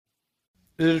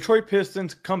The Detroit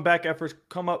Pistons comeback efforts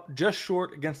come up just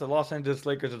short against the Los Angeles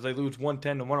Lakers as they lose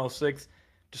 110 to 106.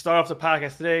 To start off the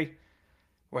podcast today,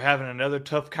 we're having another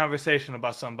tough conversation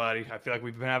about somebody. I feel like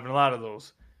we've been having a lot of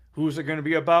those. Who's it going to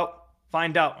be about?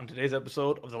 Find out on today's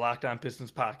episode of the Locked On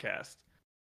Pistons podcast.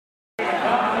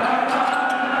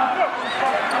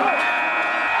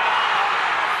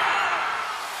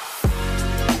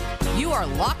 You are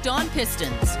Locked On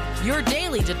Pistons, your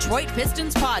daily Detroit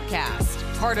Pistons podcast.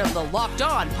 Part of the Locked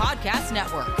On Podcast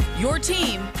Network, your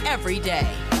team every day.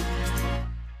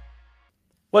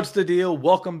 What's the deal?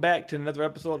 Welcome back to another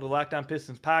episode of the Locked On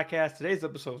Pistons podcast. Today's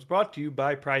episode is brought to you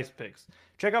by PrizePicks.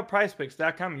 Check out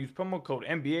PrizePicks.com and use promo code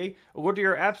NBA or go to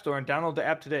your app store and download the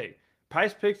app today.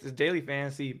 PrizePicks is daily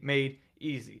fantasy made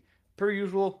easy. Per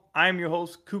usual, I'm your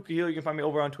host, Kuka Hill. You can find me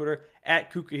over on Twitter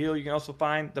at Kuka Hill. You can also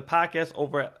find the podcast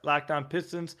over at Locked On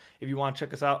Pistons if you want to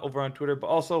check us out over on Twitter. But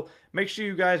also, make sure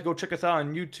you guys go check us out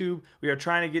on YouTube. We are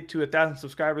trying to get to 1,000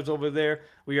 subscribers over there.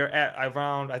 We are at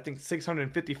around,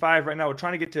 655 right now. We're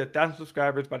trying to get to 1,000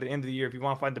 subscribers by the end of the year. If you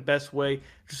want to find the best way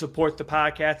to support the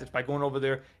podcast, it's by going over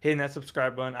there, hitting that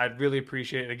subscribe button. I'd really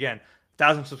appreciate it. Again,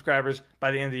 1,000 subscribers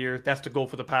by the end of the year. That's the goal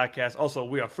for the podcast. Also,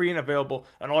 we are free and available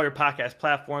on all your podcast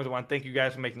platforms. I want to thank you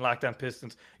guys for making Locked On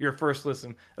Pistons your first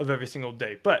listen of every single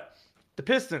day. But the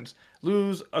Pistons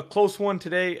lose a close one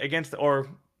today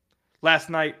last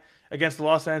night against the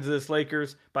Los Angeles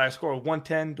Lakers by a score of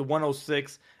 110 to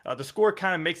 106. The score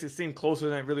kind of makes it seem closer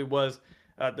than it really was.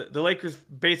 The Lakers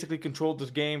basically controlled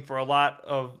this game for a lot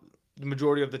of the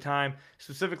majority of the time.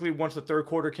 Specifically, once the third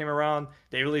quarter came around,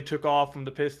 they really took off from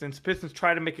the Pistons. Pistons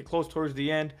tried to make it close towards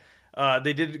the end.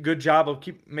 They did a good job of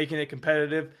keep making it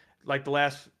competitive, like the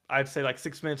last, I'd say,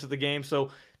 6 minutes of the game.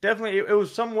 So definitely, it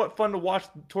was somewhat fun to watch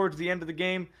towards the end of the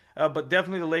game. But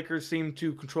definitely, the Lakers seemed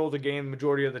to control the game the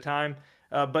majority of the time.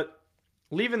 But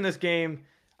leaving this game,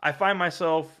 I find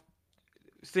myself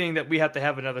seeing that we have to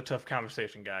have another tough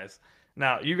conversation, guys.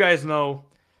 Now, you guys know,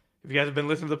 if you guys have been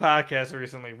listening to the podcast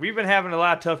recently, we've been having a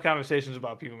lot of tough conversations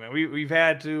about people, man. We've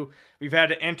had to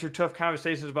enter tough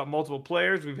conversations about multiple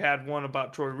players. We've had one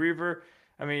about Troy Weaver.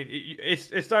 I mean,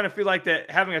 it's starting to feel like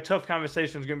that having a tough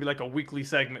conversation is going to be like a weekly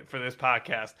segment for this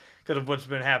podcast because of what's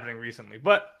been happening recently.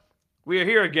 But we are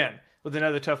here again with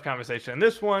another tough conversation. And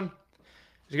this one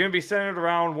is going to be centered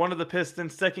around one of the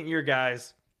Pistons' second-year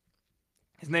guys.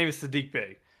 His name is Saddiq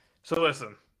Bey. So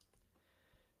listen,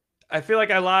 I feel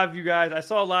like I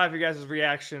saw a lot of you guys'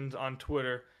 reactions on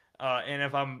Twitter, and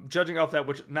if I'm judging off that,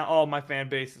 which not all of my fan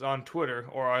base is on Twitter,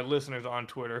 or our listeners are on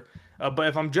Twitter, but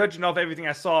if I'm judging off everything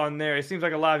I saw in there, it seems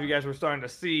like a lot of you guys were starting to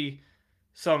see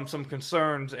some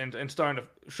concerns and starting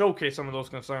to showcase some of those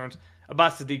concerns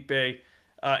about Saddiq Bey,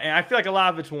 and I feel like a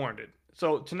lot of it's warranted.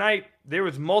 So tonight, there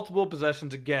was multiple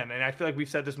possessions again, and I feel like we've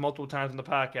said this multiple times in the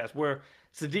podcast, where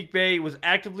Saddiq Bey was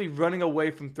actively running away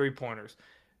from three-pointers.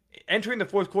 Entering the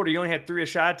fourth quarter, he only had 3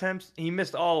 shot attempts. He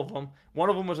missed all of them. One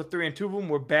of them was a 3, and 2 of them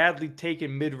were badly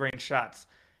taken mid-range shots.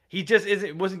 He just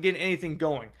wasn't getting anything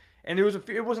going. And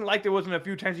it wasn't like there wasn't a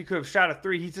few times he could have shot a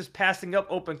 3. He's just passing up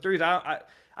open threes. I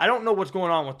don't know what's going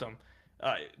on with him.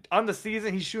 On the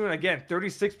season, he's shooting, again,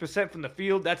 36% from the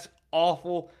field. That's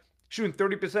awful. Shooting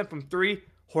 30% from 3,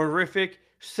 horrific.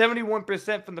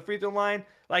 71% from the free throw line.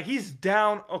 Like, he's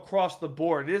down across the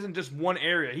board. It isn't just one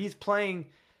area.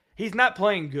 He's not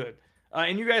playing good.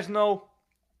 And you guys know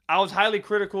I was highly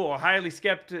critical or highly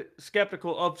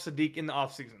skeptical of Saddiq in the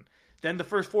offseason. Then the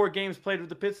first 4 games played with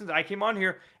the Pistons, I came on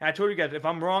here and I told you guys, if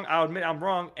I'm wrong, I'll admit I'm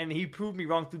wrong. And he proved me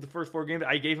wrong through the first 4 games.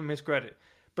 I gave him his credit.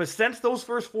 But since those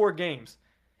first 4 games,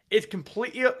 it's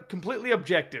completely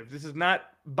objective. This is not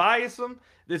biasm.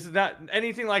 This is not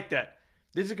anything like that.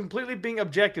 This is completely being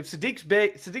objective.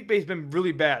 Saddiq Bey's been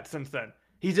really bad since then.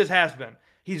 He just has been.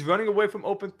 He's running away from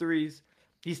open threes.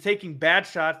 He's taking bad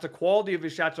shots. The quality of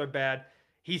his shots are bad.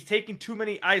 He's taking too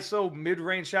many ISO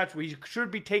mid-range shots where he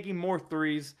should be taking more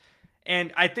threes.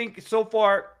 And I think so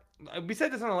far, we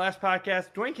said this on the last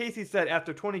podcast, Dwayne Casey said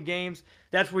after 20 games,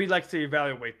 that's where he likes to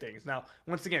evaluate things. Now,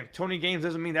 once again, 20 games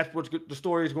doesn't mean that's what the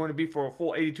story is going to be for a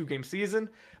full 82-game season.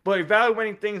 But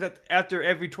evaluating things after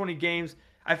every 20 games,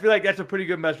 I feel like that's a pretty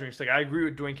good measuring stick. I agree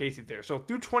with Dwayne Casey there. So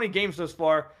through 20 games thus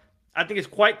far, I think it's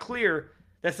quite clear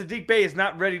that Saddiq Bey is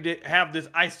not ready to have this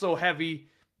ISO-heavy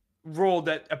role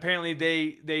that apparently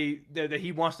that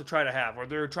he wants to try to have, or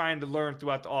they're trying to learn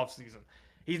throughout the offseason.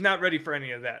 He's not ready for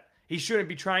any of that. He shouldn't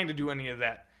be trying to do any of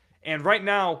that. And right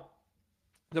now,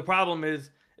 the problem is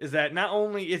that not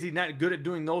only is he not good at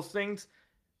doing those things,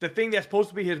 the thing that's supposed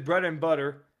to be his bread and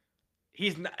butter,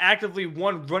 he's actively,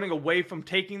 running away from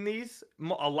taking these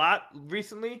a lot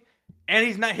recently, and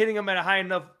he's not hitting them at a high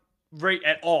enough rate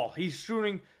at all. He's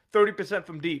shooting 30%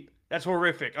 from deep. That's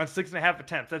horrific. On 6.5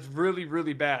 attempts. That's really,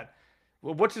 really bad.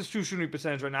 Well, what's his true shooting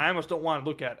percentage right now? I almost don't want to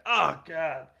look at it. Oh,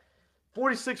 God.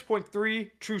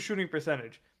 46.3 true shooting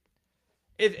percentage.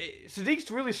 Saddiq's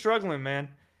really struggling, man.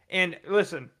 And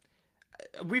listen,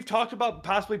 we've talked about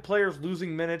possibly players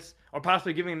losing minutes or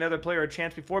possibly giving another player a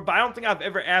chance before, but I don't think I've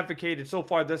ever advocated so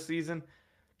far this season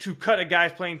to cut a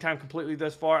guy's playing time completely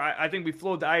thus far. I think we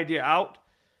flowed the idea out,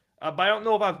 but I don't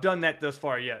know if I've done that thus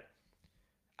far yet.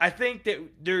 I think that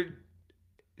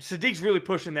Saddiq's really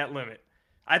pushing that limit.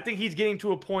 I think he's getting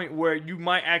to a point where you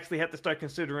might actually have to start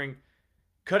considering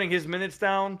cutting his minutes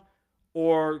down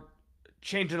or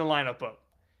changing the lineup up.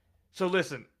 So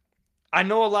listen, I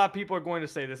know a lot of people are going to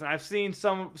say this, and I've seen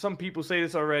some people say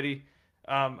this already.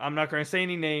 I'm not going to say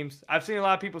any names. I've seen a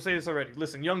lot of people say this already.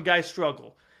 Listen, young guys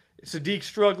struggle. Saddiq's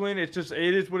struggling. It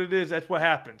is what it is. That's what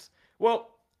happens. Well,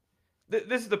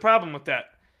 this is the problem with that.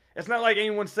 It's not like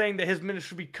anyone's saying that his minutes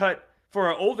should be cut for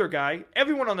an older guy.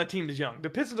 Everyone on the team is young. The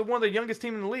Pistons are one of the youngest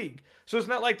teams in the league. So it's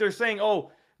not like they're saying,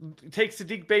 oh, take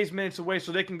Saddiq Bey's minutes away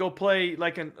so they can go play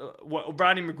like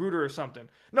Rodney McGruder or something.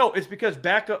 No, it's because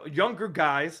younger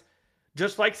guys,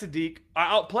 just like Saddiq,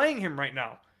 are outplaying him right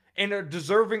now and are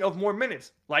deserving of more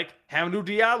minutes, like Hamidou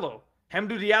Diallo.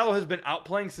 Hamidou Diallo has been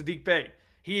outplaying Saddiq Bey.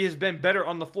 He has been better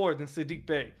on the floor than Saddiq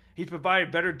Bey. He's provided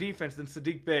better defense than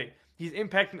Saddiq Bey. He's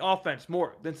impacting offense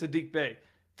more than Saddiq Bey.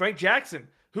 Frank Jackson,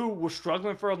 who was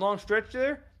struggling for a long stretch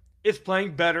there, is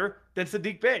playing better than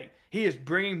Saddiq Bey. He is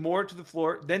bringing more to the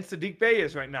floor than Saddiq Bey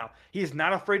is right now. He is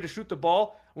not afraid to shoot the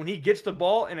ball. When he gets the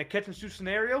ball in a catch and shoot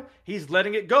scenario, he's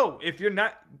letting it go. If you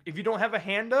don't have a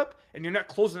hand up and you're not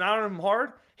closing out on him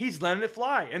hard, he's letting it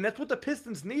fly. And that's what the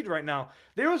Pistons need right now.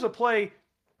 There was a play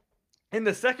in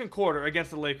the second quarter against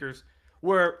the Lakers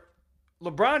where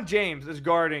LeBron James is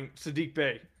guarding Saddiq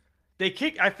Bey.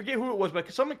 I forget who it was,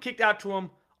 but someone kicked out to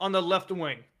him on the left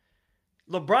wing.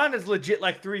 LeBron is legit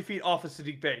like 3 feet off of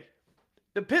Saddiq Bey.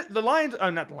 The Lions,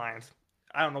 not the Lions.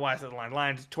 I don't know why I said the Lions.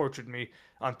 Lions tortured me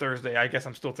on Thursday. I guess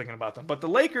I'm still thinking about them. But the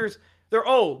Lakers, they're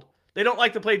old. They don't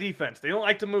like to play defense. They don't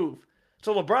like to move.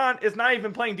 So LeBron is not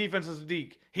even playing defense with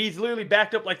Saddiq. He's literally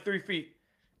backed up like 3 feet.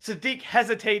 Saddiq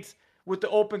hesitates with the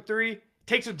open three,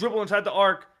 takes a dribble inside the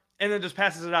arc, and then just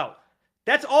passes it out.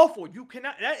 That's awful.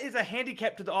 That is a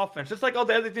handicap to the offense. Just like all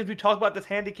the other things we talk about, this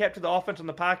handicap to the offense on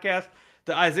the podcast,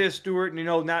 the Isaiah Stewart,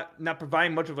 not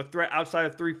providing much of a threat outside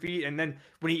of 3 feet. And then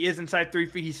when he is inside 3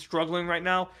 feet, he's struggling right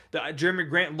now. The Jeremy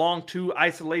Grant long two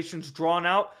isolations drawn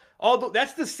out. Although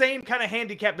that's the same kind of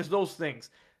handicap as those things.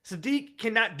 Saddiq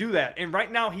cannot do that. And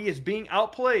right now he is being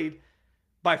outplayed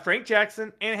by Frank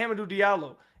Jackson and Hamidou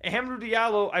Diallo. And Hamidou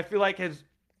Diallo, I feel like, has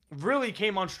really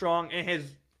came on strong and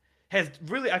has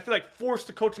really, I feel like, forced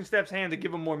the coaching staff's hand to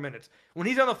give him more minutes. When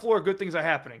he's on the floor, good things are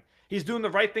happening. He's doing the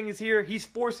right things here. He's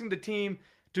forcing the team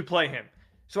to play him.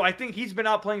 So I think he's been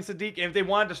outplaying Saddiq. And if they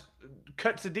wanted to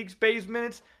cut Saddiq Bey's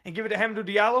minutes and give it to Hamidou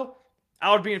Diallo,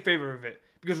 I would be in favor of it.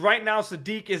 Because right now,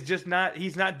 Saddiq is just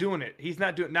he's not doing it. He's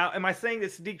not doing it. Now, am I saying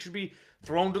that Saddiq should be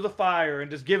thrown to the fire and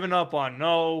just given up on?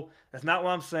 No, that's not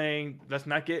what I'm saying. Let's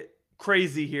not get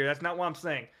crazy here. That's not what I'm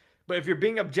saying. But if you're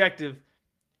being objective,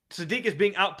 Saddiq is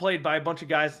being outplayed by a bunch of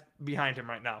guys behind him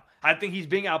right now. I think he's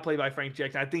being outplayed by Frank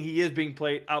Jackson. I think he is being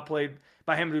outplayed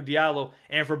by Hamidou Diallo.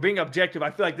 And for being objective,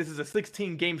 I feel like this is a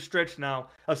 16-game stretch now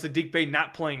of Saddiq Bey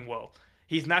not playing well.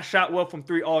 He's not shot well from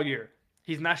three all year.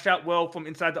 He's not shot well from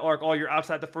inside the arc all year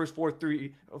outside the first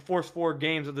four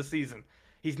games of the season.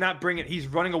 He's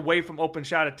running away from open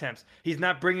shot attempts. He's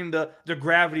not bringing the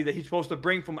gravity that he's supposed to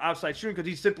bring from outside shooting because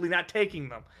he's simply not taking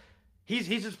them. He's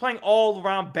just playing all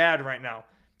around bad right now.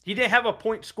 He didn't have a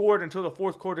point scored until the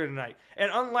fourth quarter tonight.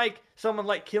 And unlike someone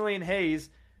like Killian Hayes,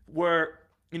 where,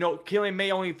 Killian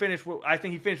may only finish I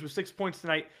think he finished with 6 points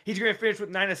tonight. He's going to finish with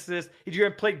 9 assists. He's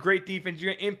going to play great defense. He's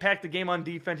going to impact the game on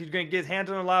defense. He's going to get his hands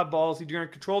on a lot of balls. He's going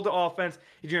to control the offense.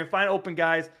 He's going to find open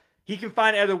guys. He can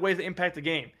find other ways to impact the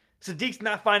game. Saddiq's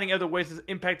not finding other ways to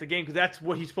impact the game because that's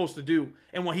what he's supposed to do.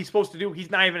 And what he's supposed to do, he's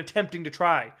not even attempting to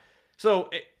try. So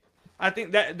I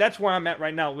think that's where I'm at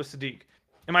right now with Saddiq.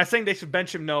 Am I saying they should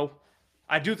bench him? No.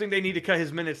 I do think they need to cut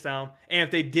his minutes down. And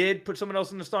if they did put someone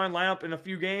else in the starting lineup in a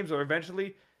few games or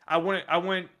eventually, I wouldn't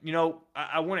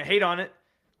hate on it.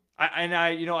 I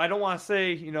don't want to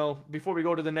say, before we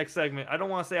go to the next segment, I don't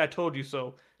want to say I told you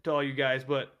so to all you guys,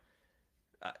 but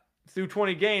through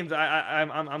 20 games,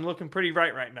 I'm looking pretty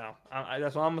right now.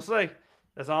 That's all I'm gonna say.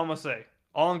 That's all I'm gonna say.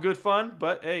 All in good fun,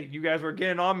 but hey, you guys were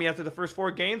getting on me after the first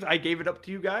 4 games. I gave it up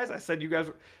to you guys. I said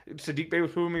Saddiq Bey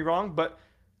was proving me wrong, but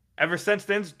ever since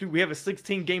then, we have a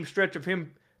 16-game stretch of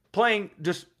him playing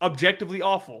just objectively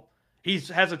awful. He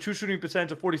has a true shooting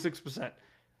percentage of 46%.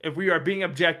 If we are being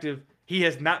objective, he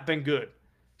has not been good.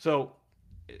 So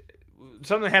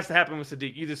something has to happen with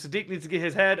Saddiq. Either Saddiq needs to get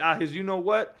his head out his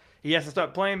you-know-what, he has to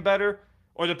start playing better,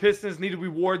 or the Pistons need to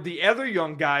reward the other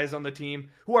young guys on the team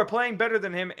who are playing better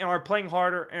than him and are playing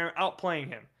harder and are outplaying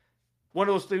him. One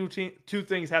of those two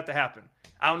things have to happen.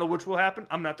 I don't know which will happen.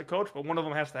 I'm not the coach, but one of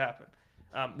them has to happen.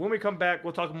 When we come back,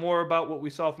 we'll talk more about what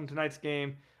we saw from tonight's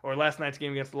game, or last night's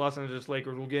game against the Los Angeles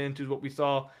Lakers. We'll get into what we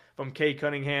saw from Kay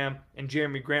Cunningham and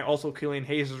Jeremy Grant. Also, Killian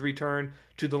Hayes' return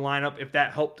to the lineup, if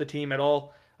that helped the team at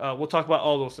all. We'll talk about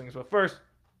all those things. But first,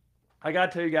 I got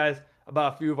to tell you guys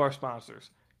about a few of our sponsors.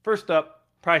 First up,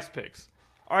 Price Picks.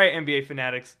 All right, NBA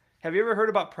fanatics, have you ever heard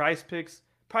about Price Picks?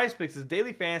 Price Picks is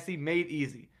daily fantasy made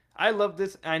easy. I love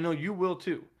this, and I know you will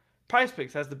too. Price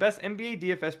Picks has the best NBA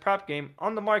DFS prop game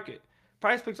on the market.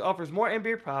 Price Picks offers more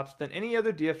NBA props than any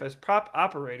other DFS prop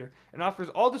operator and offers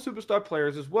all the superstar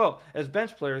players as well as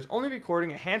bench players, only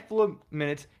recording a handful of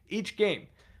minutes each game.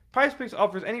 Price Picks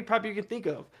offers any prop you can think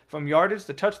of, from yardage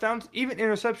to touchdowns, even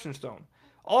interception zone.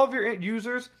 All of your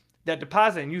users that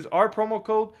deposit and use our promo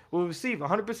code will receive a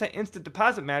 100% instant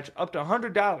deposit match up to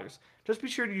 $100. Just be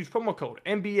sure to use promo code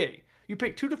NBA. You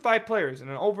pick 2 to 5 players and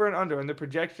an over and under on their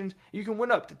projections. You can win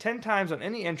up to 10 times on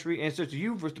any entry, and it's just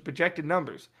you versus the projected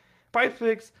numbers. Price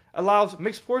Picks allows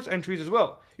mixed sports entries as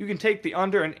well. You can take the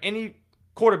under and any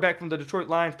quarterback from the Detroit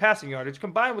Lions passing yardage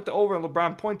combined with the over and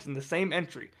LeBron points in the same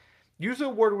entry. Use the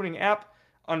award-winning app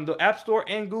on the App Store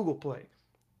and Google Play.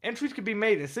 Entries can be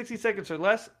made in 60 seconds or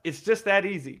less. It's just that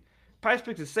easy. Price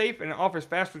Picks is safe and it offers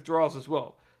fast withdrawals as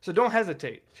well. So don't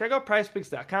hesitate. Check out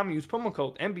PricePicks.com and use promo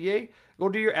code NBA. Go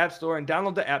to your App Store and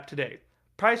download the app today.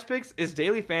 Price Picks is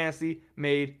daily fantasy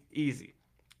made easy.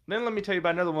 Then let me tell you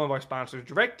about another one of our sponsors,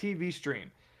 DirecTV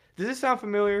Stream. Does this sound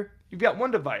familiar? You've got one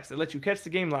device that lets you catch the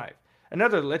game live,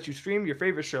 another that lets you stream your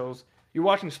favorite shows, you're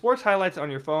watching sports highlights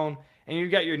on your phone, and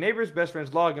you've got your neighbor's best friend's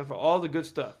login for all the good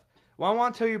stuff. Well, I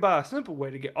want to tell you about a simple way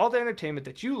to get all the entertainment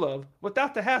that you love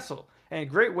without the hassle, and a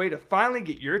great way to finally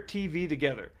get your TV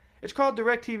together. It's called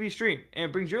DirecTV Stream, and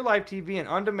it brings your live TV and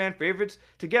on-demand favorites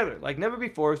together like never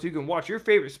before, so you can watch your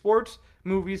favorite sports,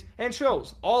 movies, and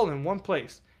shows all in one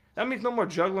place. That means no more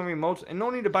juggling remotes and no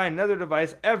need to buy another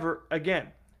device ever again.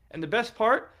 And the best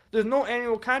part, there's no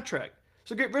annual contract.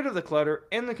 So get rid of the clutter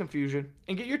and the confusion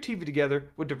and get your TV together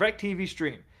with DirecTV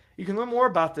Stream. You can learn more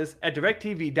about this at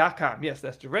directtv.com. Yes,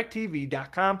 that's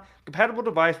directtv.com. Compatible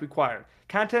device required.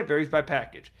 Content varies by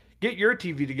package. Get your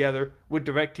TV together with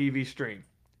DirecTV Stream.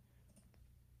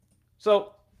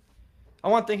 So, I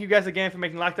want to thank you guys again for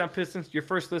making Locked On Pistons your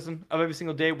first listen of every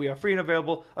single day. We are free and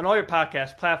available on all your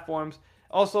podcast platforms.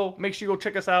 Also, make sure you go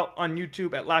check us out on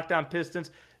YouTube at Locked On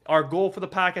Pistons. Our goal for the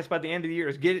podcast by the end of the year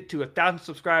is get it to 1,000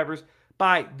 subscribers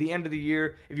by the end of the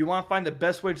year. If you want to find the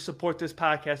best way to support this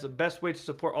podcast, the best way to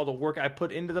support all the work I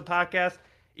put into the podcast,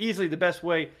 easily the best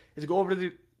way is go over to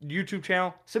the YouTube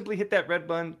channel. Simply hit that red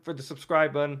button for the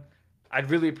subscribe button. I'd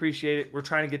really appreciate it. We're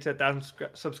trying to get to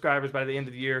 1,000 subscribers by the end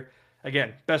of the year.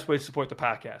 Again, best way to support the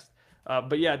podcast.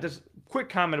 But yeah, just quick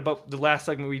comment about the last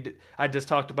segment I just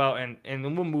talked about, and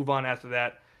then we'll move on after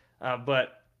that.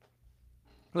 But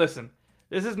listen,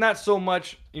 this is not so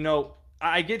much,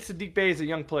 I get Saddiq Bey as a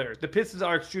young player. The Pistons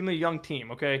are an extremely young team,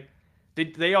 okay?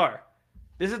 They are.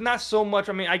 This is not so much,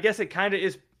 I guess it kind of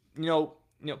is,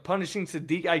 punishing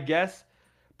Saddiq, I guess.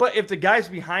 But if the guys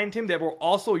behind him that were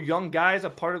also young guys,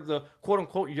 a part of the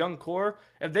quote-unquote young core,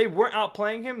 if they weren't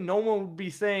outplaying him, no one would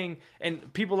be saying,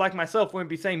 and people like myself wouldn't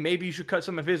be saying, maybe you should cut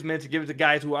some of his minutes and give it to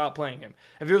guys who are outplaying him.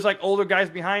 If it was like older guys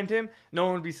behind him, no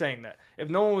one would be saying that. If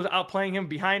no one was outplaying him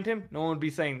behind him, no one would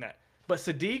be saying that. But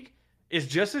Saddiq is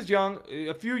just as young,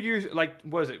 a few years,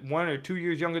 1 or 2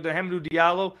 years younger than Hamidou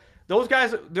Diallo. Those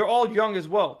guys, they're all young as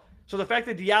well. So the fact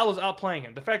that Diallo's outplaying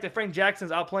him, the fact that Frank Jackson's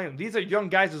outplaying him, these are young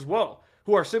guys as well,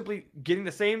 who are simply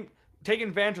taking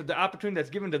advantage of the opportunity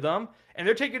that's given to them, and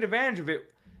they're taking advantage of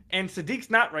it. And Saddiq's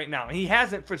not right now, and he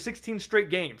hasn't for 16 straight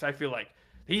games. I feel like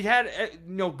he's had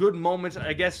good moments,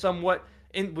 I guess, somewhat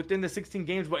within the 16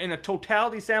 games, but in a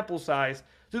totality sample size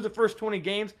through the first 20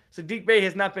 games, Saddiq Bey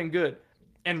has not been good.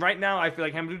 And right now, I feel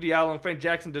like Hamidou Diallo and Frank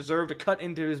Jackson deserve to cut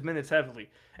into his minutes heavily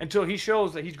until he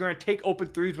shows that he's going to take open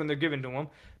threes when they're given to him,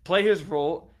 play his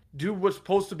role, do what's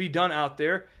supposed to be done out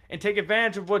there, and take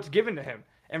advantage of what's given to him.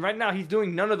 And right now, he's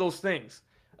doing none of those things.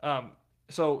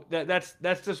 So that's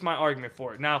just my argument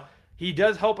for it. Now, he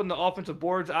does help in the offensive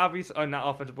boards, obviously. Not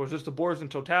offensive boards, just the boards in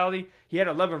totality. He had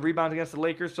 11 rebounds against the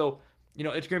Lakers, so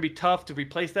it's going to be tough to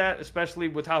replace that, especially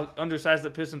with how undersized the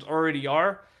Pistons already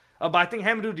are. But I think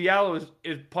Hamidou Diallo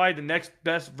is probably the next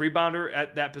best rebounder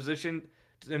at that position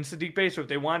in Saddiq Bey. So if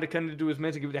they wanted to cut into his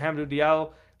minutes and give it to Hamidou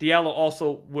Diallo, Diallo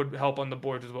also would help on the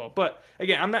boards as well. But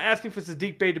again, I'm not asking for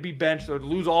Saddiq Bey to be benched or to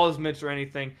lose all his minutes or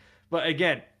anything. But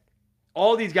again,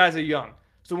 all these guys are young.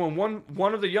 So when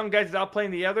one of the young guys is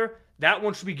outplaying the other, that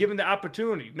one should be given the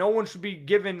opportunity. No one should be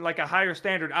given like a higher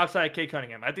standard outside of Cade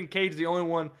Cunningham. I think Cade's the only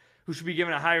one who should be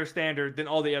given a higher standard than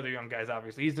all the other young guys,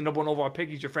 obviously. He's the number one overall pick.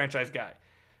 He's your franchise guy.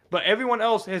 But everyone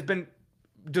else has been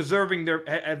deserving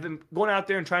have been going out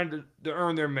there and trying to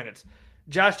earn their minutes.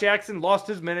 Josh Jackson lost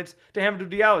his minutes to Hamidou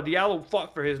Diallo. Diallo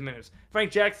fought for his minutes.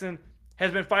 Frank Jackson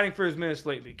has been fighting for his minutes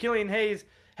lately. Killian Hayes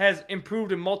has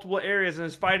improved in multiple areas and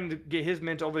is fighting to get his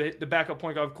minutes over the backup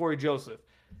point guard Corey Joseph.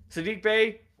 Saddiq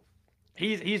Bey,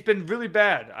 he's been really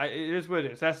bad. It is what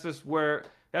it is. That's where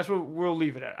we'll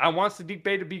leave it at. I want Saddiq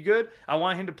Bey to be good. I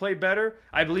want him to play better.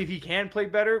 I believe he can play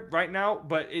better right now,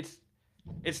 but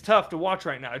it's tough to watch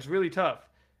right now. It's really tough.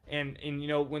 And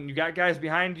when you got guys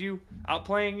behind you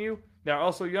outplaying you that are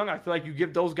also young, I feel like you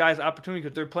give those guys opportunity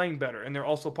because they're playing better and they're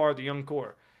also part of the young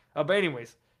core. But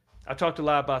anyways, I talked a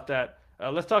lot about that.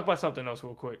 Let's talk about something else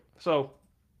real quick. So,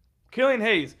 Killian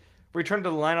Hayes returned to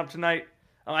the lineup tonight.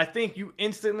 I think you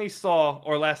instantly saw,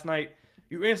 or last night,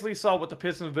 you instantly saw what the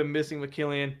Pistons have been missing with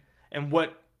Killian and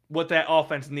what that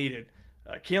offense needed.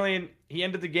 Killian, he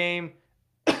ended the game,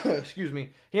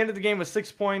 he ended the game with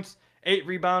 6 points, 8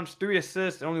 rebounds, 3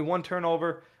 assists, and only 1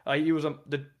 turnover.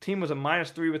 The team was a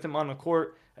 -3 with him on the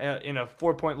court in a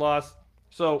 4-point loss.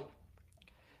 So,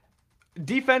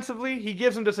 defensively, he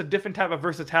gives them just a different type of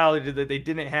versatility that they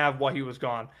didn't have while he was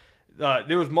gone.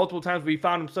 There was multiple times where he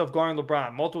found himself guarding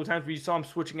LeBron. Multiple times where you saw him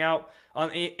switching out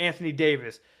on Anthony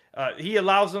Davis. He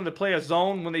allows them to play a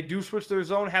zone. When they do switch their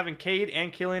zone, having Cade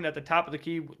and Killian at the top of the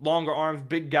key, longer arms,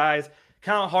 big guys,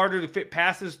 kind of harder to fit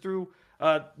passes through.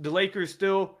 The Lakers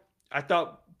still, I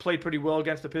thought, played pretty well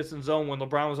against the Pistons zone when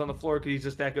LeBron was on the floor because he's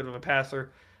just that good of a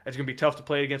passer. It's going to be tough to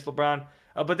play against LeBron.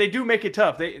 But they do make it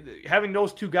tough. Having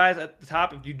those two guys at the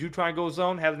top, if you do try and go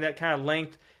zone, having that kind of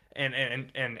length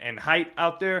and height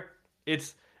out there,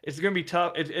 it's going to be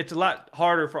tough. It's a lot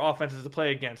harder for offenses to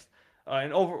play against.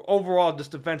 And overall,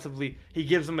 just defensively, he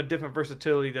gives them a different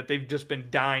versatility that they've just been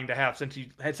dying to have since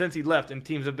he left, and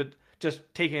teams have been just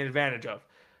taking advantage of.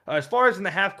 As far as in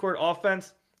the half-court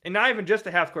offense, and not even just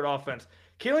the half-court offense,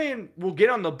 Killian will get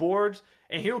on the boards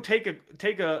and he'll take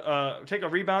a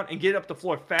rebound and get up the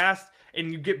floor fast,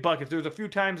 and you get buckets. There's a few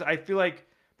times I feel like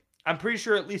I'm pretty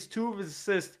sure at least 2 of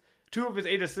his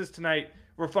 8 assists tonight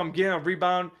were from getting a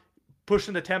rebound,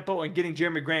 pushing the tempo, and getting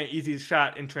Jeremy Grant an easy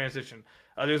shot in transition.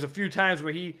 There's a few times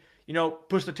where he,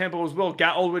 pushed the tempo as well,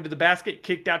 got all the way to the basket,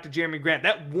 kicked out to Jeremy Grant.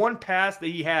 That one pass that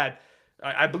he had,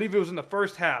 I believe it was in the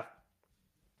first half.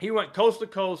 He went coast to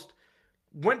coast,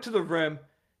 went to the rim.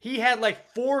 He had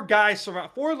like 4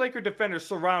 Laker defenders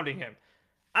surrounding him.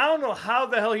 I don't know how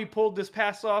the hell he pulled this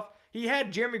pass off. He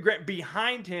had Jeremy Grant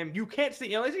behind him. You can't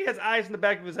see, unless he has eyes in the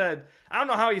back of his head. I don't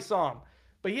know how he saw him.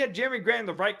 But he had Jeremy Grant in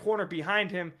the right corner behind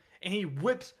him, and he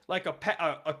whips like a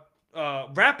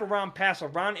wraparound pass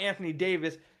around Anthony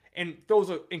Davis and throws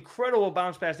an incredible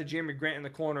bounce pass to Jeremy Grant in the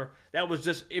corner. That was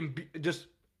just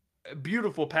a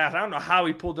beautiful pass. I don't know how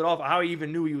he pulled it off, or how he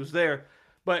even knew he was there.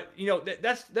 But,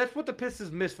 that's what the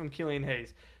Pistons missed from Killian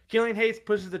Hayes. Killian Hayes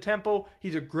pushes the tempo.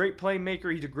 He's a great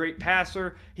playmaker. He's a great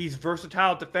passer. He's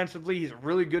versatile defensively. He's a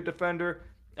really good defender.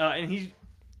 And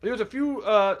there was a few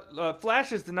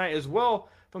flashes tonight as well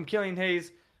from Killian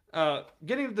Hayes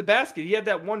getting to the basket. He had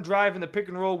that one drive in the pick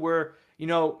and roll where,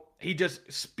 he just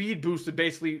speed boosted,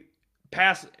 basically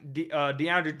past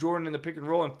DeAndre Jordan in the pick and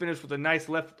roll and finished with a nice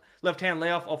left-hand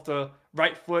layuff off the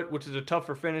right foot, which is a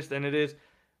tougher finish than it is.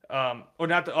 Or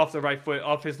not off the right foot,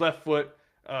 off his left foot.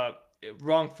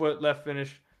 Wrong foot, left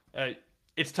finish.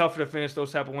 It's tougher to finish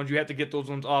those type of ones. You have to get those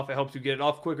ones off. It helps you get it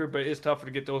off quicker, but it's tougher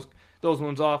to get those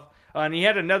ones off. And he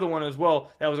had another one as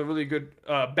well. That was a really good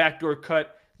backdoor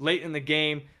cut late in the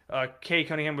game. Cade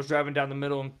Cunningham was driving down the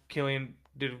middle, and Killian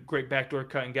did a great backdoor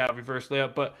cut and got a reverse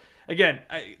layup. But again,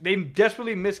 they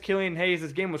desperately missed Killian Hayes.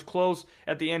 This game was close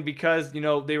at the end because, they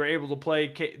were able to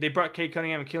play. They brought Cade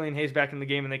Cunningham and Killian Hayes back in the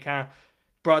game, and they kind of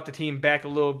brought the team back a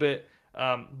little bit.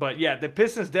 But yeah, the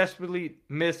Pistons desperately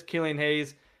missed Killian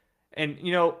Hayes. And,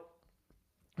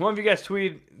 one of you guys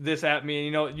tweeted this at me,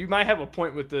 and, you might have a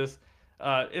point with this.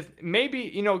 If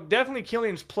maybe, definitely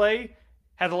Killian's play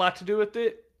has a lot to do with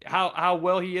it. How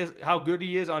well he is, how good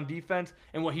he is on defense,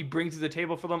 and what he brings to the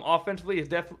table for them offensively is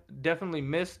definitely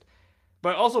missed.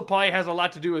 But also probably has a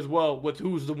lot to do as well with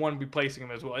who's the one replacing him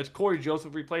as well. It's Corey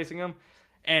Joseph replacing him,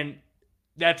 and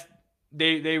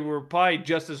they were probably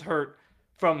just as hurt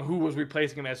from who was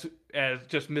replacing him as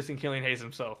just missing Killian Hayes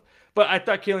himself. But I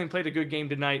thought Killian played a good game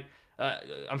tonight.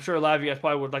 I'm sure a lot of you guys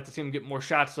probably would like to see him get more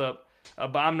shots up.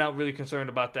 but I'm not really concerned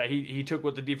about that. He took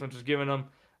what the defense was giving him,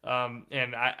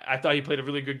 and I thought he played a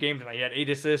really good game tonight. He had 8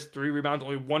 assists, 3 rebounds,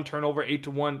 only 1 turnover,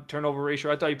 8-to-1 turnover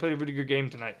ratio. I thought he played a really good game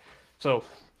tonight. So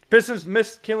Pistons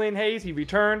missed Killian Hayes. He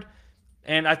returned,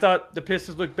 and I thought the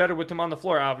Pistons looked better with him on the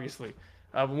floor, obviously.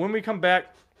 When we come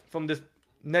back from this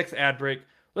next ad break,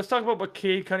 let's talk about what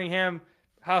Cade Cunningham,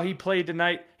 how he played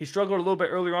tonight. He struggled a little bit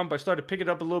earlier on, but started to pick it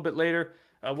up a little bit later.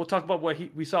 We'll talk about what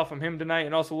we saw from him tonight,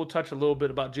 and also we'll touch a little bit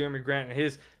about Jerami Grant and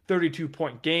his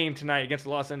 32-point game tonight against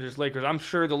the Los Angeles Lakers. I'm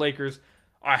sure the Lakers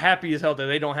are happy as hell that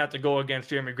they don't have to go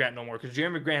against Jerami Grant no more, because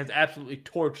Jerami Grant has absolutely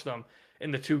torched them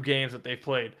in the 2 games that they've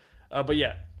played. But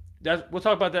yeah, we'll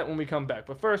talk about that when we come back.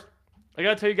 But first, I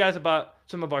got to tell you guys about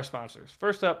some of our sponsors.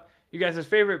 First up, you guys'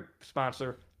 favorite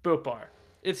sponsor, Built Bar.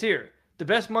 It's here, the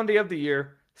best Monday of the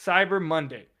year, Cyber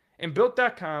Monday. And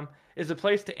Built.com is the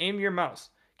place to aim your mouse.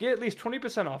 Get at least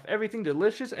 20% off everything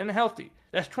delicious and healthy.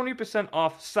 That's 20%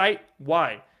 off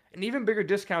site-wide. And even bigger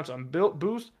discounts on Built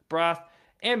Boost, Broth,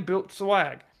 and Built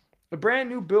Swag. A brand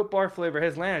new Built Bar flavor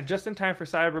has landed just in time for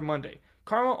Cyber Monday.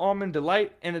 Caramel Almond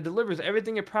Delight, and it delivers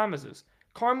everything it promises.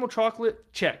 Caramel Chocolate,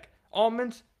 check.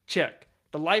 Almonds, check.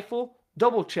 Delightful,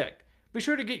 double check. Be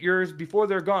sure to get yours before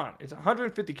they're gone. It's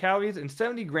 150 calories and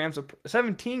 17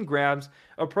 grams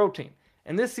of protein.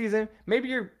 And this season, maybe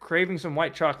you're craving some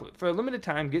white chocolate. For a limited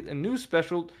time, get a new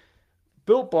special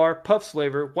Built Bar Puffs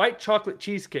flavor white chocolate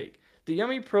cheesecake. The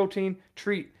yummy protein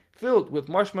treat filled with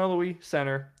marshmallowy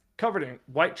center covered in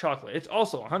white chocolate. It's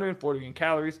also 140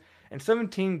 calories and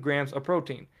 17 grams of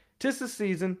protein. 'Tis the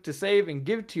season to save and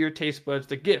give to your taste buds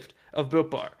the gift of Built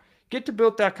Bar. Get to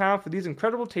Built.com for these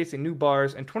incredible tasting new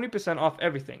bars and 20% off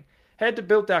everything. Head to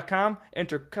Built.com,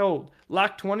 enter code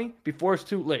LOCK20 before it's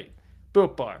too late.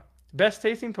 Built Bar. Best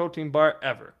tasting protein bar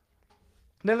ever.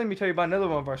 Then let me tell you about another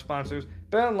one of our sponsors,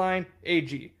 BetOnline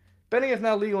AG. Betting is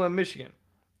now legal in Michigan.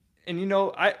 And you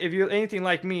know, if you're anything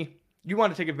like me, you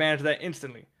want to take advantage of that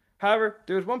instantly. However,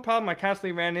 there was one problem I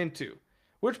constantly ran into.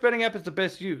 Which betting app is the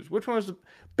best used? Which one is the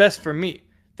best for me?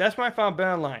 That's why I found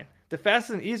BetOnline, the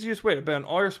fastest and easiest way to bet on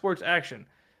all your sports action.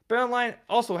 BetOnline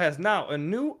also has now a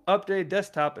new updated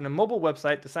desktop and a mobile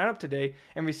website to sign up today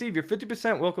and receive your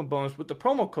 50% welcome bonus with the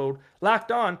promo code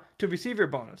LOCKEDON to receive your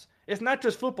bonus. It's not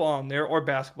just football on there or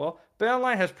basketball.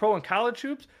 BetOnline has pro and college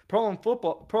hoops, pro and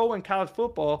college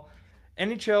football,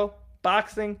 NHL,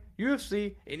 boxing,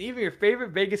 UFC, and even your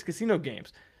favorite Vegas casino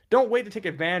games. Don't wait to take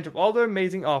advantage of all the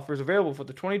amazing offers available for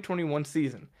the 2021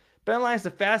 season. BetOnline is the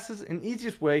fastest and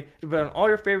easiest way to bet on all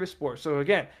your favorite sports. So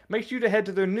again, make sure to head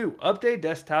to their new updated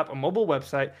desktop and mobile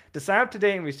website to sign up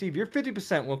today and receive your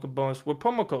 50% welcome bonus with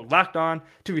promo code LOCKEDON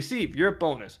to receive your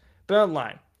bonus.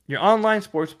 BetOnline, your online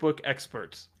sportsbook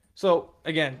experts. So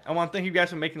again, I want to thank you guys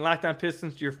for making Locked On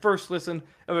Pistons your first listen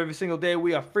of every single day.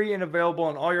 We are free and available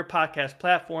on all your podcast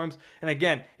platforms. And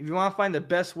again, if you want to find the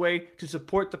best way to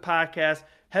support the podcast,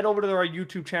 head over to our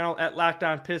YouTube channel at Locked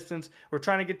On Pistons. We're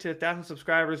trying to get to 1,000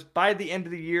 subscribers by the end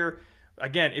of the year.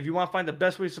 Again, if you want to find the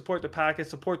best way to support the podcast,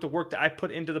 support the work that I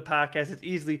put into the podcast, it's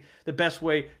easily the best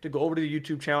way to go over to the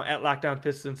YouTube channel at Locked On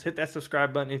Pistons. Hit that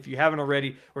subscribe button if you haven't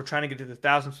already. We're trying to get to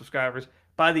 1,000 subscribers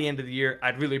by the end of the year.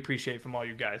 I'd really appreciate it from all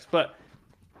you guys. But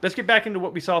let's get back into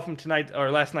what we saw from tonight or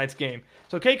last night's game.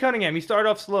 So Cade Cunningham, he started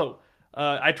off slow.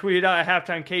 I tweeted out at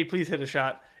halftime, Cade, please hit a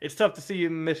shot. It's tough to see you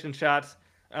missing shots.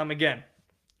 Again,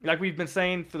 like we've been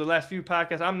saying for the last few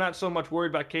podcasts, I'm not so much worried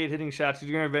about Cade hitting shots. He's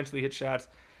going to eventually hit shots.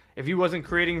 If he wasn't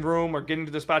creating room or getting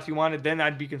to the spots he wanted, then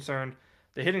I'd be concerned.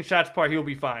 The hitting shots part, he'll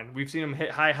be fine. We've seen him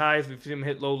hit high highs. We've seen him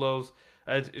hit low lows.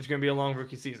 It's going to be a long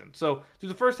rookie season. So through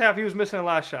the first half, he was missing a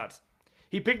lot of shots.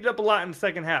 He picked it up a lot in the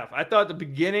second half. I thought at the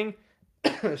beginning,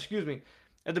 at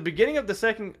the beginning of the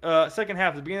second half,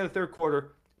 at the beginning of the third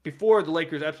quarter, before the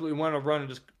Lakers absolutely went on a run and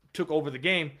just took over the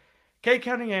game, Cade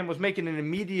Cunningham was making an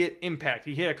immediate impact.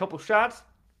 He hit a couple shots.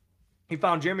 He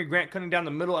found Jerami Grant cutting down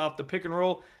the middle out the pick and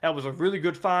roll. That was a really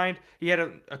good find. He had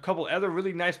a couple other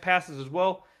really nice passes as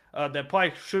well that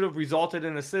probably should have resulted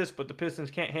in assists, but the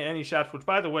Pistons can't hit any shots, which,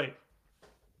 by the way,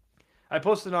 I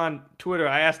posted on Twitter.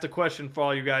 I asked a question for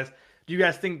all you guys. Do you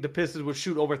guys think the Pistons would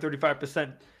shoot over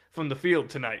 35% from the field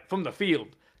tonight?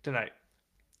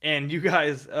 And you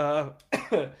guys,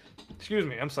 excuse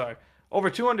me, I'm sorry. Over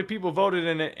 200 people voted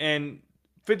in it, and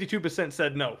 52%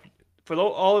 said no. For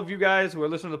all of you guys who are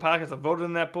listening to the podcast that voted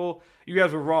in that poll, you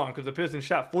guys were wrong because the Pistons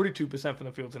shot 42% from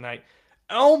the field tonight.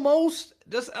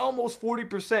 Just almost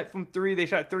 40% from three. They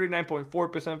shot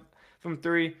 39.4% from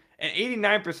three and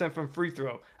 89% from free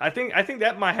throw. I think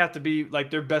that might have to be like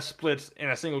their best splits in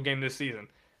a single game this season.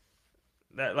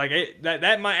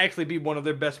 That might actually be one of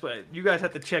their best. You guys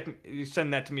have to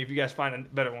send that to me if you guys find a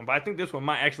better one. But I think this one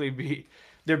might actually be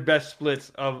their best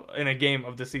splits in a game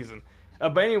of the season.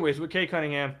 But anyways, with Cade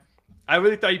Cunningham, I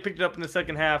really thought he picked it up in the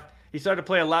second half. He started to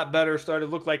play a lot better, started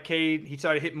to look like Cade. He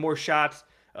started hitting more shots.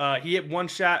 He hit one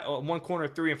shot, one corner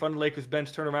three in front of the Lakers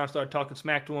bench, turned around, started talking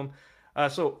smack to him.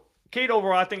 So Cade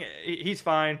overall, I think he's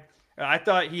fine. I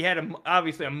thought he had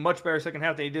obviously a much better second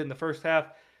half than he did in the first half.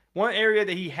 One area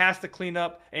that he has to clean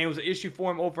up, and it was an issue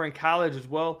for him over in college as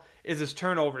well, is his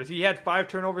turnovers. He had 5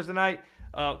 turnovers tonight.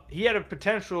 He had a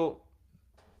potential,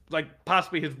 like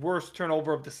possibly his worst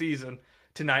turnover of the season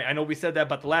tonight. I know we said that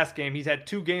about the last game. He's had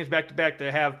 2 games back-to-back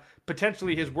that have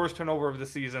potentially his worst turnover of the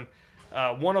season.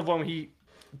 One of them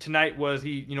tonight was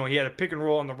he had a pick and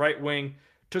roll on the right wing,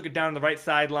 took it down the right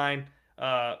sideline,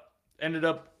 ended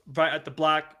up right at the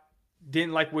block,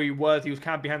 didn't like where he was. He was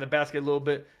kind of behind the basket a little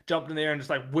bit, jumped in there and just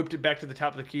like whipped it back to the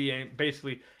top of the key. And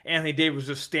basically, Anthony Davis was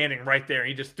just standing right there.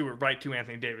 He just threw it right to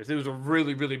Anthony Davis. It was a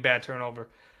really, really bad turnover.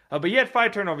 But he had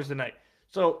 5 turnovers tonight.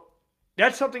 So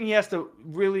that's something he has to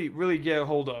really, really get a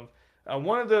hold of.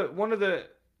 One of the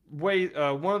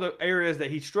areas that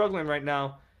he's struggling right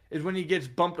now is when he gets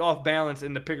bumped off balance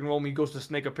in the pick and roll when he goes to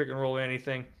snake a pick and roll or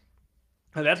anything.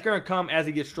 And that's going to come as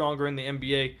he gets stronger in the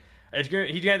NBA. He's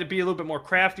going to have to be a little bit more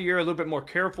craftier, a little bit more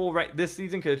careful right this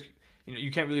season because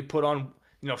you can't really put on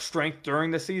strength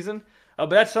during the season. But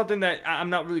that's something that I'm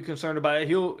not really concerned about.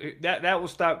 That will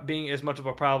stop being as much of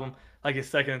a problem like his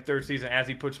second and third season as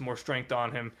he puts more strength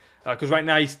on him. Because right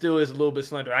now he still is a little bit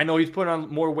slender. I know he's put on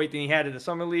more weight than he had in the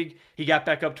summer league. He got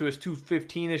back up to his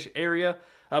 215-ish area.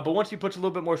 But once he puts a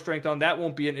little bit more strength on, that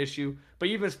won't be an issue. But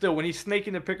even still, when he's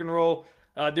snaking the pick and roll,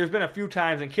 there's been a few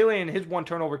times, and Killian, his one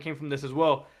turnover came from this as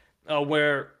well,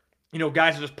 where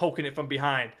guys are just poking it from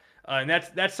behind. And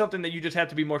that's something that you just have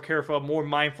to be more careful of, more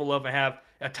mindful of, and have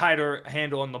a tighter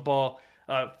handle on the ball.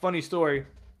 Funny story,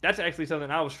 that's actually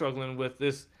something I was struggling with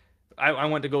this. I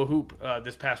went to go hoop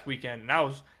this past weekend, and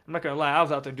I'm not going to lie, I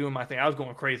was out there doing my thing. I was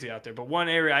going crazy out there. But one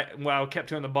area where I kept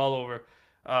turning the ball over,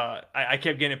 I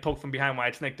kept getting it poked from behind when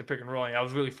I'd snake the pick and roll. And I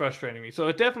was really frustrating me. So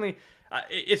it definitely,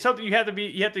 it's something you have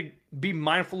to be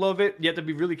mindful of it. You have to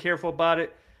be really careful about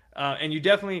it. And you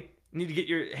definitely need to get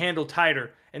your handle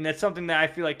tighter. And that's something that I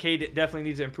feel like Cade definitely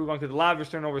needs to improve on because a lot of his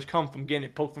turnovers come from getting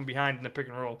it poked from behind in the pick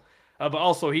and roll. But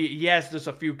also, he has just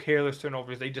a few careless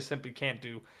turnovers they just simply can't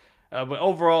do. But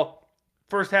overall,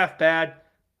 first half bad.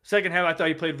 Second half, I thought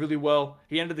he played really well.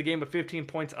 He ended the game with 15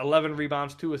 points, 11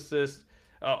 rebounds, 2 assists,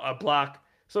 a block.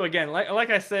 So again, like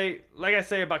I say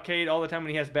about Cade all the time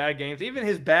when he has bad games, even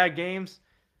his bad games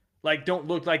don't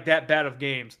look like that bad of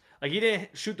games. He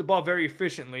didn't shoot the ball very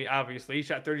efficiently, obviously. He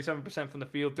shot 37% from the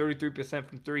field, 33%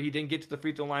 from 3. He didn't get to the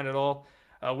free throw line at all,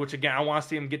 which, again, I want to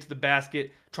see him get to the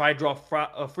basket, try to draw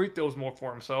free throws more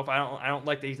for himself. I don't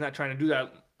like that he's not trying to do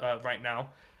that right now.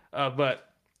 But,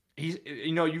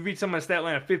 you read someone's stat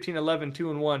line of 15, 11,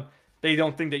 2, and 1, they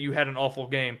don't think that you had an awful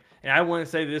game. And I wouldn't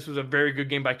say that this was a very good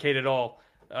game by Cade at all.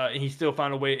 And he still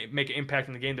found a way to make an impact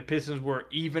in the game. The Pistons were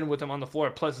even with him on the floor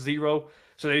at +0.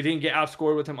 So they didn't get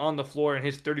outscored with him on the floor in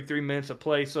his 33 minutes of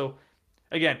play. So,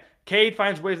 again, Cade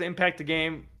finds ways to impact the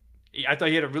game. I thought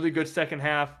he had a really good second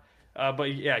half.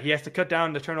 But, yeah, he has to cut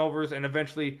down the turnovers and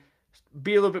eventually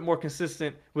be a little bit more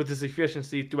consistent with his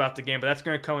efficiency throughout the game. But that's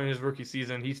going to come in his rookie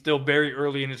season. He's still very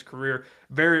early in his career,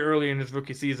 very early in his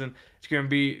rookie season. It's going to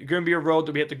be a road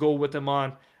that we have to go with him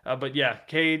on. But, yeah,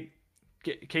 Cade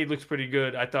looks pretty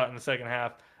good, I thought, in the second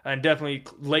half. And definitely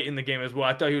late in the game as well.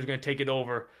 I thought he was going to take it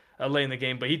over late in the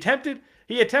game. But he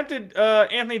attempted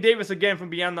Anthony Davis again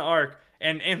from beyond the arc,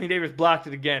 and Anthony Davis blocked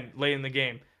it again late in the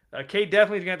game. Cade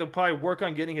definitely is going to have to probably work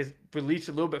on getting his release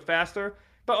a little bit faster.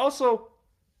 But also,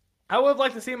 I would have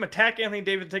liked to see him attack Anthony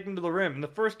Davis and take him to the rim. In the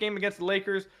first game against the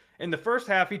Lakers, in the first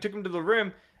half, he took him to the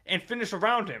rim and finish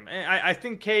around him. And I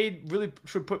think Cade really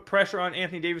should put pressure on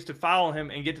Anthony Davis to foul him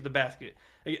and get to the basket.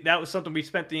 That was something we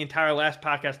spent the entire last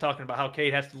podcast talking about, how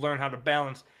Cade has to learn how to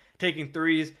balance taking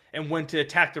threes and when to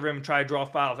attack the rim and try to draw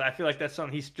fouls. I feel like that's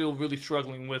something he's still really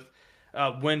struggling with,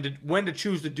 when to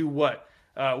choose to do what.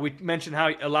 We mentioned how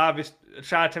a lot of his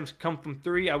shot attempts come from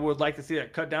 3. I would like to see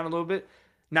that cut down a little bit.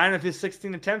 9 of his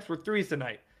 16 attempts were 3s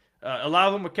tonight. A lot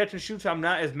of them were catch and shoots. I'm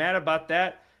not as mad about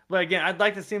that. But again, I'd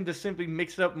like to see him to simply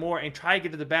mix it up more and try to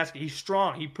get to the basket. He's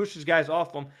strong. He pushes guys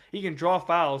off him. He can draw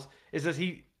fouls. It's just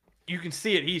you can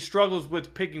see it. He struggles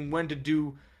with picking when to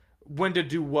do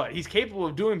what. He's capable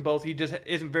of doing both. He just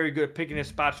isn't very good at picking his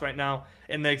spots right now.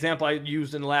 And the example I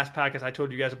used in the last podcast I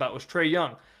told you guys about was Trae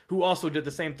Young, who also did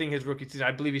the same thing his rookie season.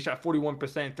 I believe he shot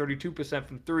 41% and 32%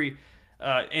 from 3.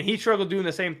 And he struggled doing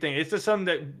the same thing. It's just something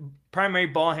that primary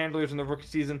ball handlers in the rookie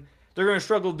season, they're going to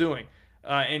struggle doing.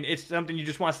 And it's something you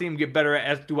just want to see him get better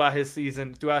at throughout his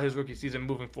rookie season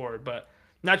moving forward. But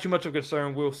not too much of a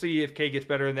concern. We'll see if K gets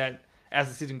better in that as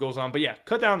the season goes on. But yeah,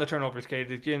 cut down the turnovers, K.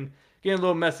 It's getting a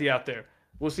little messy out there.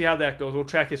 We'll see how that goes. We'll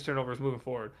track his turnovers moving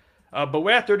forward. But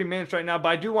we're at 30 minutes right now. But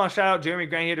I do want to shout out Jeremy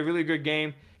Grant. He had a really good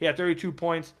game. He had 32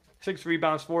 points, 6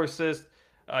 rebounds, 4 assists.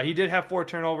 He did have 4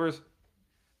 turnovers.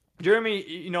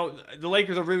 Jeremy, the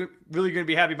Lakers are really, really going to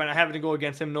be happy by not having to go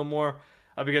against him no more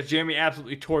because Jeremy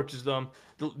absolutely torches them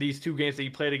these 2 games that he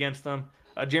played against them.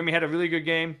 Jeremy had a really good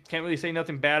game. Can't really say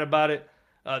nothing bad about it.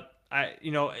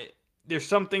 There's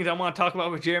some things I want to talk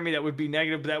about with Jeremy that would be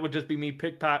negative, but that would just be me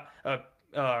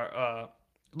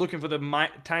looking for the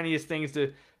tiniest things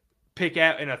to pick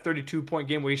at in a 32-point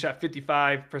game where he shot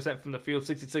 55% from the field,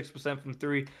 66% from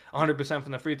 3, 100%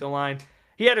 from the free throw line.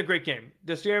 He had a great game.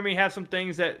 Does Jeremy have some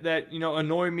things that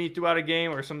annoy me throughout a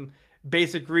game or some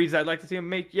basic reads I'd like to see him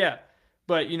make? Yeah.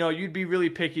 But, you'd be really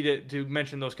picky to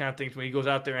mention those kind of things when he goes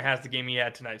out there and has the game he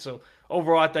had tonight. So,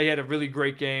 overall, I thought he had a really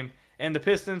great game. And the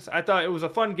Pistons, I thought it was a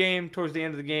fun game towards the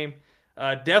end of the game.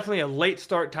 Definitely a late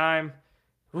start time.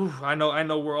 Ooh, I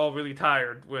know we're all really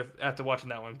tired after watching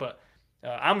that one. But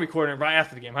I'm recording right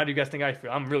after the game. How do you guys think I feel?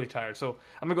 I'm really tired. So,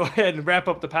 I'm going to go ahead and wrap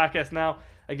up the podcast now.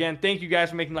 Again, thank you guys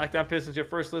for making Locked On Pistons your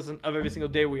first listen of every single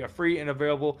day. We are free and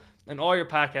available on all your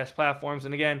podcast platforms.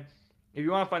 And again, if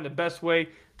you want to find the best way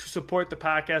to support the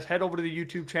podcast, head over to the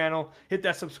YouTube channel, hit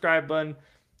that subscribe button.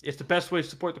 It's the best way to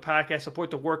support the podcast, support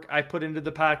the work I put into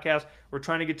the podcast. We're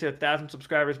trying to get to 1,000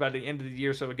 subscribers by the end of the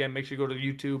year. So again, make sure you go to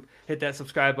YouTube, hit that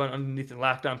subscribe button underneath the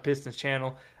Locked On Pistons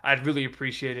channel. I'd really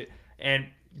appreciate it. And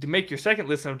to make your second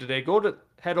listen of today,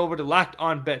 head over to Locked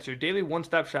On Bets, your daily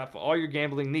one-stop shop for all your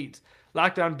gambling needs.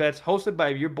 Locked On Bets, hosted by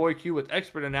your boy Q with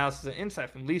expert analysis and insight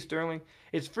from Lee Sterling.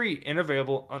 It's free and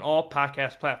available on all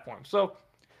podcast platforms. So,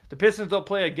 the Pistons don't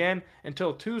play again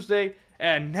until Tuesday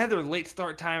at another late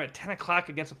start time at 10 o'clock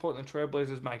against the Portland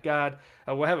Trailblazers. My God,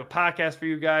 we'll have a podcast for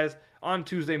you guys on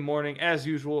Tuesday morning as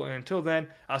usual. And until then,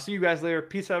 I'll see you guys later.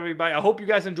 Peace out, everybody. I hope you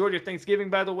guys enjoyed your Thanksgiving,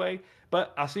 by the way.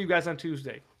 But I'll see you guys on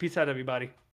Tuesday. Peace out, everybody.